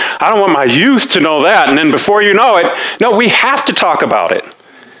don't want my youth to know that. And then before you know it, no, we have to talk about it.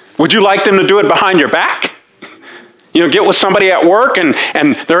 Would you like them to do it behind your back? Get with somebody at work and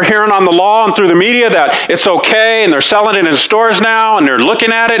they're hearing on the law and through the media that it's okay, and they're selling it in stores now, and they're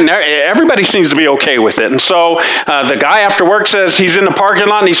looking at it, and everybody seems to be okay with it. And so the guy after work says he's in the parking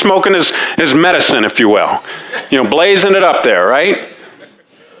lot and he's smoking his medicine, if you will, blazing it up there, right?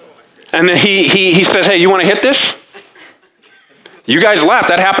 And then he says, hey, you want to hit this? You guys laughed.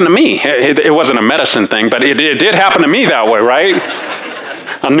 That happened to me. It wasn't a medicine thing, but it did happen to me that way, right?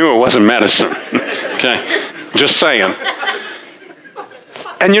 I knew it wasn't medicine. Okay. Just saying.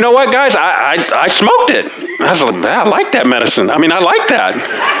 And you know what, guys? I smoked it. I was like, I like that medicine. I like that.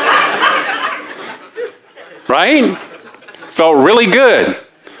 Right? Felt really good.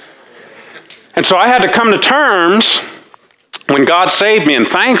 And so I had to come to terms when God saved me, and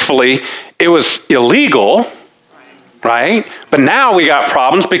thankfully it was illegal, right? But now we got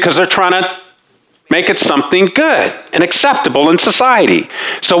problems because they're trying to make it something good and acceptable in society.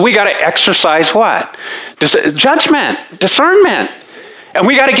 So we got to exercise what? Judgment, discernment. And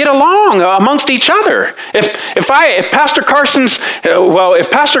we got to get along amongst each other. If Pastor Carson's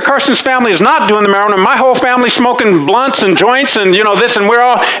family is not doing the marijuana, my whole family smoking blunts and joints and this, and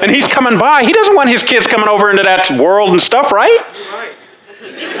and he's coming by, he doesn't want his kids coming over into that world and stuff, right?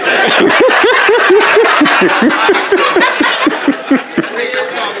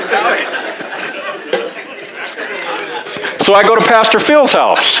 So I go to Pastor Phil's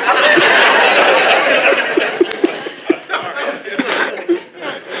house.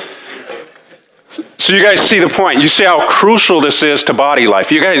 So you guys see the point. You see how crucial this is to body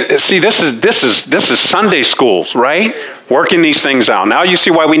life. You guys see this is Sunday schools, right? Working these things out. Now you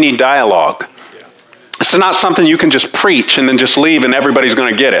see why we need dialogue. This is not something you can just preach and then just leave and everybody's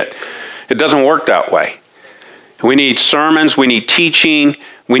going to get it. It doesn't work that way. We need sermons, we need teaching,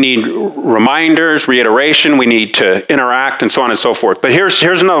 we need reminders, reiteration, we need to interact, and so on and so forth. But here's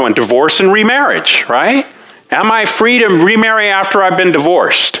another one, divorce and remarriage, right? Am I free to remarry after I've been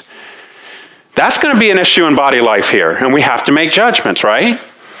divorced? That's going to be an issue in body life here, and we have to make judgments, right?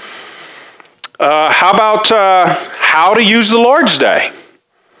 How about how to use the Lord's Day?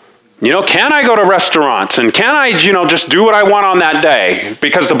 Can I go to restaurants, and can I, just do what I want on that day?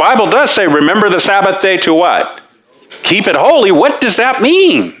 Because the Bible does say, remember the Sabbath day to what? Keep it holy. What does that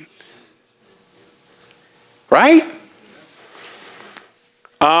mean? Right?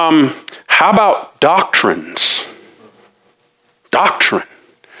 How about doctrines? Doctrine.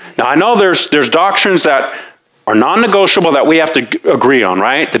 Now, I know there's doctrines that are non-negotiable that we have to agree on,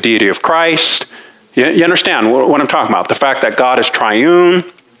 right? The deity of Christ. You understand what I'm talking about. The fact that God is triune,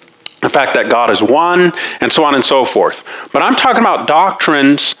 the fact that God is one, and so on and so forth. But I'm talking about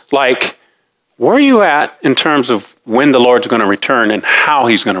doctrines like, where are you at in terms of when the Lord's going to return and how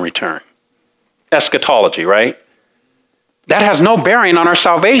he's going to return? Eschatology, right? That has no bearing on our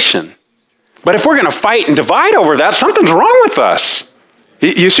salvation. But if we're going to fight and divide over that, something's wrong with us.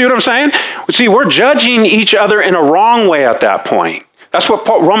 You see what I'm saying? See, we're judging each other in a wrong way at that point. That's what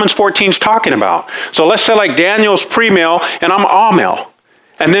Romans 14 is talking about. So let's say like Daniel's pre-mill and I'm all-mill.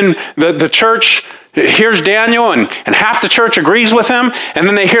 And then the church hears Daniel and half the church agrees with him. And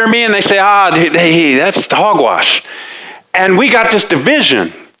then they hear me and they say, that's hogwash. And we got this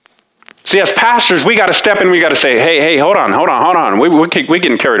division. See, as pastors, we got to step in. We got to say, hey, hold on. We're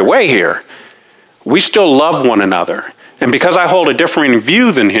getting carried away here. We still love one another. And because I hold a differing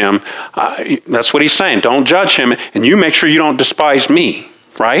view than him, that's what he's saying. Don't judge him, and you make sure you don't despise me,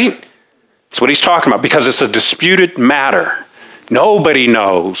 right? That's what he's talking about, because it's a disputed matter. Nobody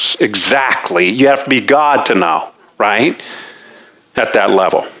knows exactly. You have to be God to know, right? At that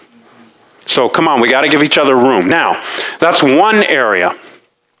level. So come on, we got to give each other room. Now, that's one area.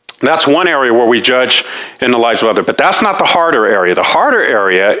 That's one area where we judge in the lives of others. But that's not the harder area. The harder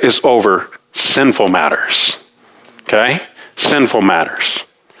area is over sinful matters. Okay? Sinful matters.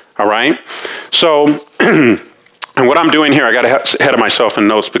 All right? So, and what I'm doing here, I got ahead of myself in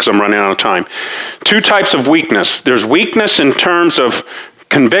notes because I'm running out of time. Two types of weakness. There's weakness in terms of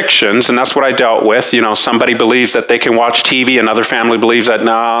convictions, and that's what I dealt with. Somebody believes that they can watch TV, another family believes that,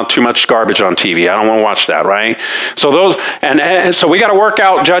 no, too much garbage on TV. I don't want to watch that, right? So so we got to work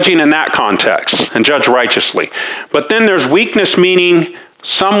out judging in that context and judge righteously. But then there's weakness, meaning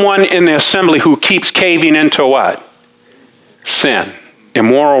someone in the assembly who keeps caving into what? Sin.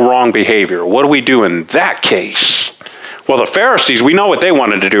 Immoral, wrong behavior. What do we do in that case? Well, the Pharisees, we know what they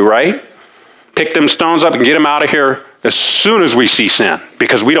wanted to do, right? Pick them stones up and get them out of here as soon as we see sin,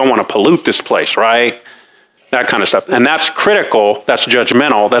 because we don't want to pollute this place, right? that kind of stuff. And that's critical, that's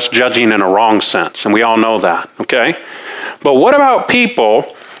judgmental, that's judging in a wrong sense. And we all know that, okay? But what about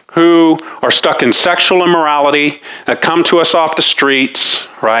people who are stuck in sexual immorality, that come to us off the streets,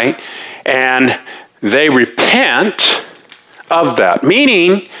 right? And they repent of that.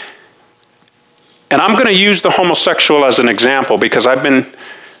 Meaning, and I'm going to use the homosexual as an example because I've been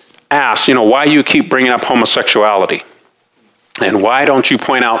asked, why you keep bringing up homosexuality? And why don't you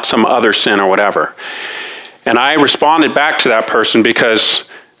point out some other sin or whatever? And I responded back to that person because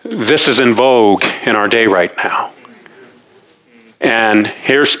this is in vogue in our day right now. And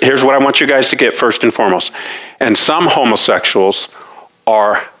here's what I want you guys to get first and foremost. And some homosexuals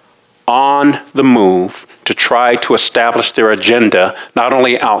are on the move to try to establish their agenda, not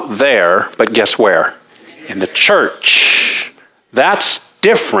only out there, but guess where? In the church. That's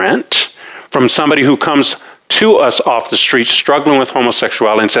different from somebody who comes to us off the street struggling with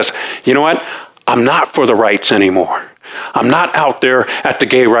homosexuality and says, you know what? I'm not for the rights anymore. I'm not out there at the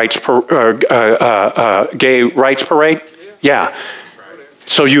gay rights parade. Yeah.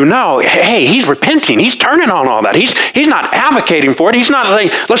 So hey, he's repenting. He's turning on all that. He's not advocating for it. He's not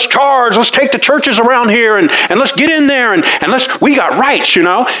saying, let's take the churches around here and let's get in there and we got rights,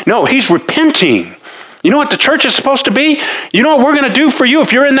 No, he's repenting. You know what the church is supposed to be? You know what we're going to do for you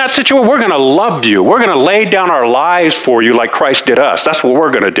if you're in that situation? We're going to love you. We're going to lay down our lives for you like Christ did us. That's what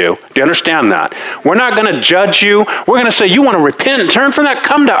we're going to do. Do you understand that? We're not going to judge you. We're going to say, you want to repent and turn from that?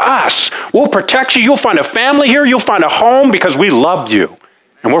 Come to us. We'll protect you. You'll find a family here. You'll find a home because we love you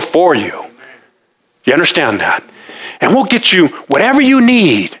and we're for you. You understand that? And we'll get you whatever you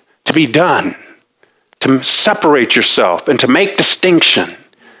need to be done to separate yourself and to make distinction.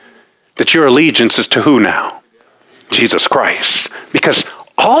 That your allegiance is to who now? Jesus Christ. Because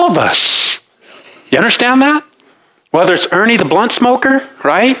all of us, you understand that? Whether it's Ernie the blunt smoker,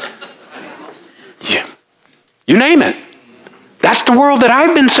 right? You name it. That's the world that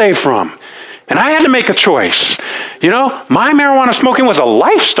I've been saved from. And I had to make a choice. My marijuana smoking was a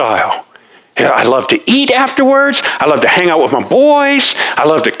lifestyle. I love to eat afterwards. I love to hang out with my boys. I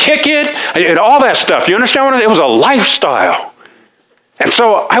love to kick it. And all that stuff. You understand it was a lifestyle. And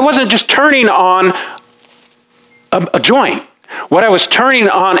so I wasn't just turning on a joint. What I was turning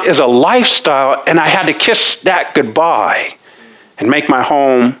on is a lifestyle, and I had to kiss that goodbye and make my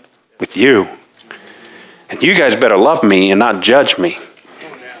home with you. And you guys better love me and not judge me.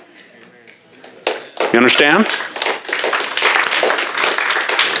 You understand?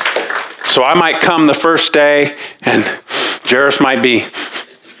 So I might come the first day, and Jairus might be,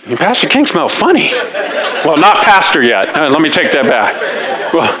 Pastor King smells funny. Well, not pastor yet. Let me take that back.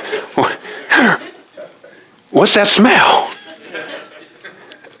 Well, what's that smell?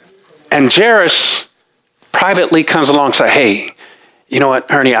 And Jairus privately comes along and says, hey, you know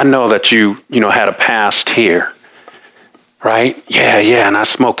what, Ernie, I know that you had a past here, right? Yeah, and I was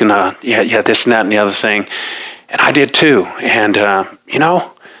smoking, this and that and the other thing. And I did too. And,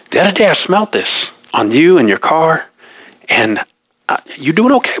 the other day I smelled this on you and your car. And you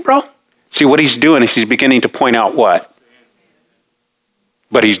doing okay, bro? See, what he's doing is he's beginning to point out what?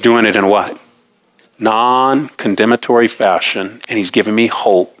 But he's doing it in what? Non-condemnatory fashion, and he's giving me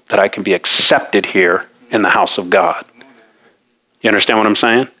hope that I can be accepted here in the house of God. You understand what I'm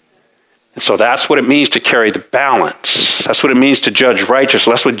saying? And so that's what it means to carry the balance. That's what it means to judge righteous.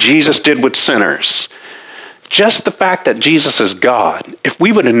 That's what Jesus did with sinners. Just the fact that Jesus is God, if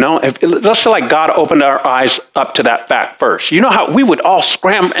we would have known, let's say like God opened our eyes up to that fact first. You know how we would all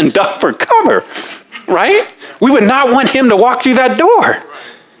scram and duck for cover, right? We would not want him to walk through that door.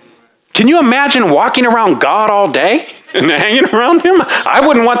 Can you imagine walking around God all day and hanging around him? I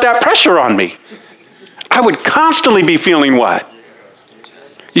wouldn't want that pressure on me. I would constantly be feeling what?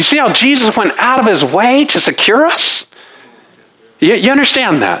 You see how Jesus went out of his way to secure us? You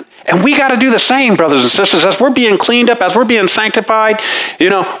understand that? And we got to do the same, brothers and sisters. As we're being cleaned up, as we're being sanctified,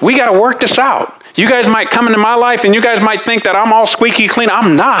 we got to work this out. You guys might come into my life and you guys might think that I'm all squeaky clean.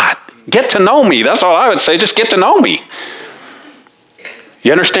 I'm not. Get to know me. That's all I would say. Just get to know me.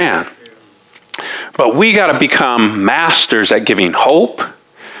 You understand? But we got to become masters at giving hope.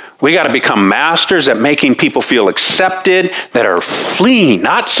 We got to become masters at making people feel accepted, that are fleeing,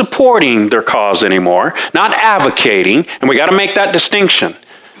 not supporting their cause anymore, not advocating. And we got to make that distinction.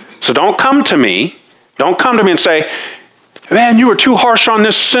 So don't come to me and say, man, you were too harsh on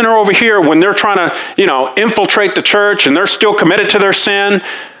this sinner over here when they're trying to, infiltrate the church and they're still committed to their sin.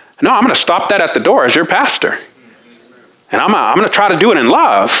 No, I'm going to stop that at the door as your pastor. And I'm going to try to do it in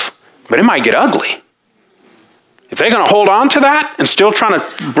love, but it might get ugly. If they're going to hold on to that and still trying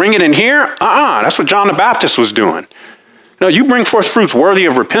to bring it in here, that's what John the Baptist was doing. No, you bring forth fruits worthy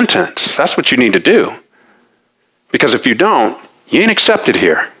of repentance. That's what you need to do. Because if you don't, you ain't accepted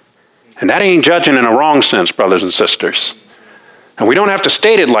here. And that ain't judging in a wrong sense, brothers and sisters. And we don't have to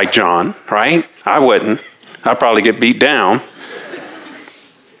state it like John, right? I wouldn't. I'd probably get beat down.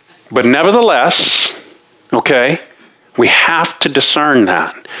 But nevertheless, okay, we have to discern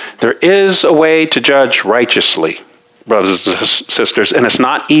that. There is a way to judge righteously, brothers and sisters, and it's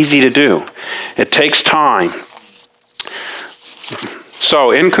not easy to do. It takes time.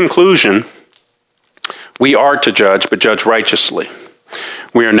 So, in conclusion, we are to judge, but judge righteously.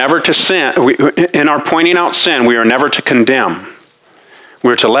 We are never to sin. In our pointing out sin, we are never to condemn.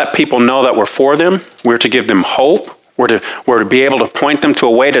 We're to let people know that we're for them. We're to give them hope. We're to be able to point them to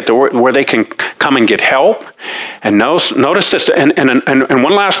a way where they can come and get help. And notice this, and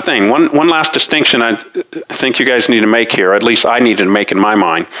one last thing, one last distinction I think you guys need to make here, at least I needed to make in my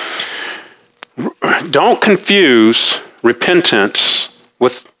mind. Don't confuse repentance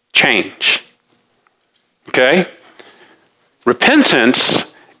with change. Okay?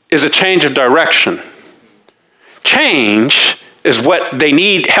 Repentance is a change of direction. Change is what they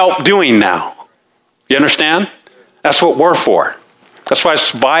need help doing now. You understand? That's what we're for. That's why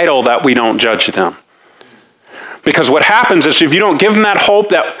it's vital that we don't judge them. Because what happens is if you don't give them that hope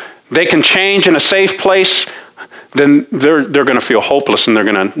that they can change in a safe place, then they're going to feel hopeless and they're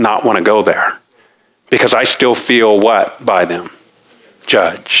going to not want to go there. Because I still feel what by them?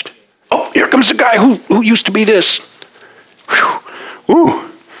 Judged. Oh, here comes the guy who used to be this. Whew.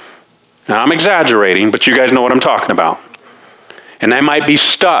 Ooh. Now I'm exaggerating, but you guys know what I'm talking about. And they might be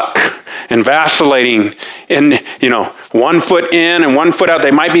stuck and vacillating in, 1 foot in and 1 foot out.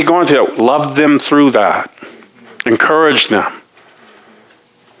 They might be going through it. Love them through that. Encourage them.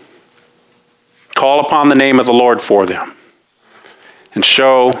 Call upon the name of the Lord for them. And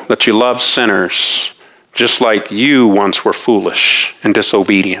show that you love sinners just like you once were foolish and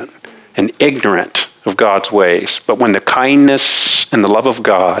disobedient and ignorant of God's ways. But when the kindness and the love of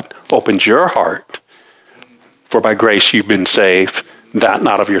God opened your heart, for by grace you've been saved, that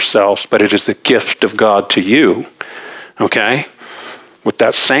not of yourselves, but it is the gift of God to you. Okay? With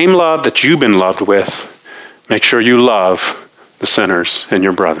that same love that you've been loved with, make sure you love the sinners and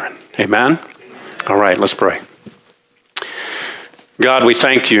your brethren. Amen? All right, let's pray. God, we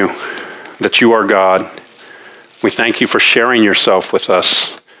thank you that you are God. We thank you for sharing yourself with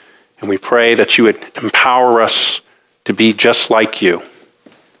us. And we pray that you would empower us to be just like you.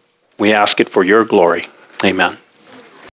 We ask it for your glory. Amen.